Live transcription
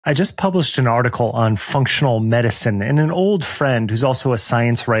I just published an article on functional medicine, and an old friend who's also a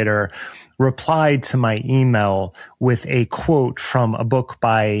science writer replied to my email with a quote from a book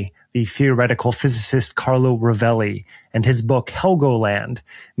by the theoretical physicist Carlo Rovelli and his book Helgoland,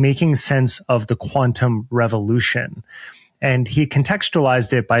 Making Sense of the Quantum Revolution. And he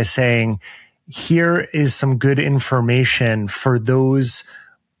contextualized it by saying, here is some good information for those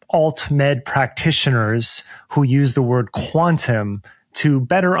alt-med practitioners who use the word quantum to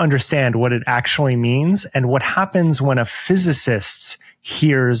better understand what it actually means and what happens when a physicist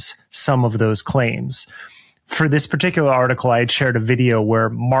hears some of those claims. For this particular article, I had shared a video where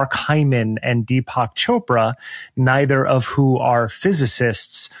Mark Hyman and Deepak Chopra, neither of who are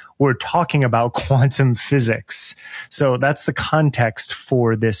physicists, were talking about quantum physics. So that's the context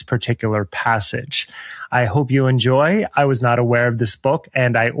for this particular passage. I hope you enjoy. I was not aware of this book,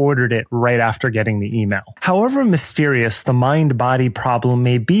 and I ordered it right after getting the email. However mysterious the mind-body problem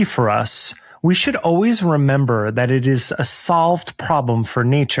may be for us, we should always remember that it is a solved problem for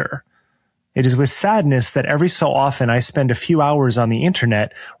nature. It is with sadness that every so often I spend a few hours on the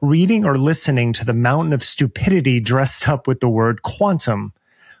internet reading or listening to the mountain of stupidity dressed up with the word quantum.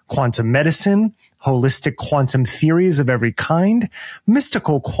 Quantum medicine, holistic quantum theories of every kind,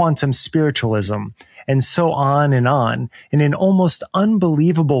 mystical quantum spiritualism, and so on in an almost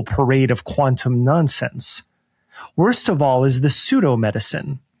unbelievable parade of quantum nonsense. Worst of all is the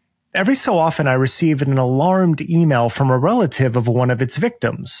pseudo-medicine. Every so often I receive an alarmed email from a relative of one of its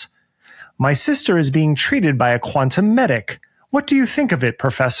victims. My sister is being treated by a quantum medic. What do you think of it,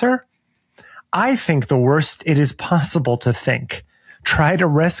 Professor? I think the worst it is possible to think. Try to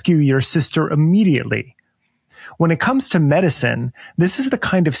rescue your sister immediately. When it comes to medicine, this is the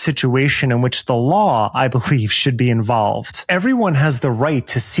kind of situation in which the law, I believe, should be involved. Everyone has the right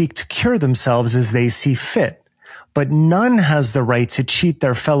to seek to cure themselves as they see fit, but none has the right to cheat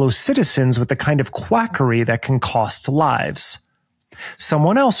their fellow citizens with the kind of quackery that can cost lives.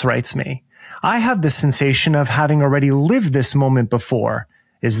 Someone else writes me, I have the sensation of having already lived this moment before.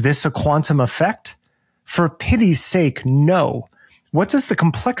 Is this a quantum effect? For pity's sake, no. What does the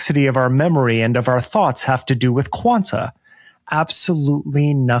complexity of our memory and of our thoughts have to do with quanta?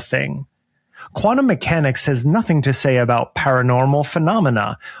 Absolutely nothing. Quantum mechanics has nothing to say about paranormal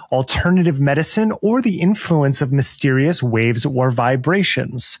phenomena, alternative medicine, or the influence of mysterious waves or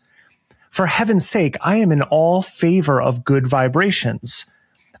vibrations. For heaven's sake, I am in all favor of good vibrations.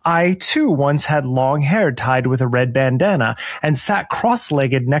 I, too, once had long hair tied with a red bandana and sat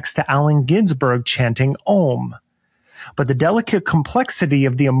cross-legged next to Allen Ginsberg chanting Om. But the delicate complexity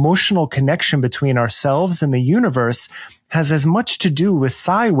of the emotional connection between ourselves and the universe has as much to do with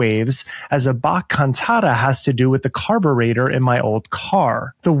psi waves as a Bach cantata has to do with the carburetor in my old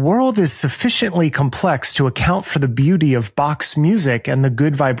car. The world is sufficiently complex to account for the beauty of Bach's music and the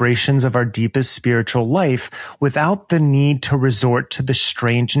good vibrations of our deepest spiritual life without the need to resort to the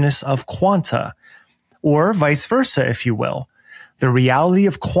strangeness of quanta, or vice versa, if you will. The reality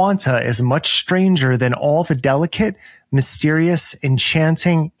of quanta is much stranger than all the delicate, mysterious,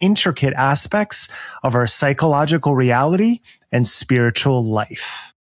 enchanting, intricate aspects of our psychological reality and spiritual life.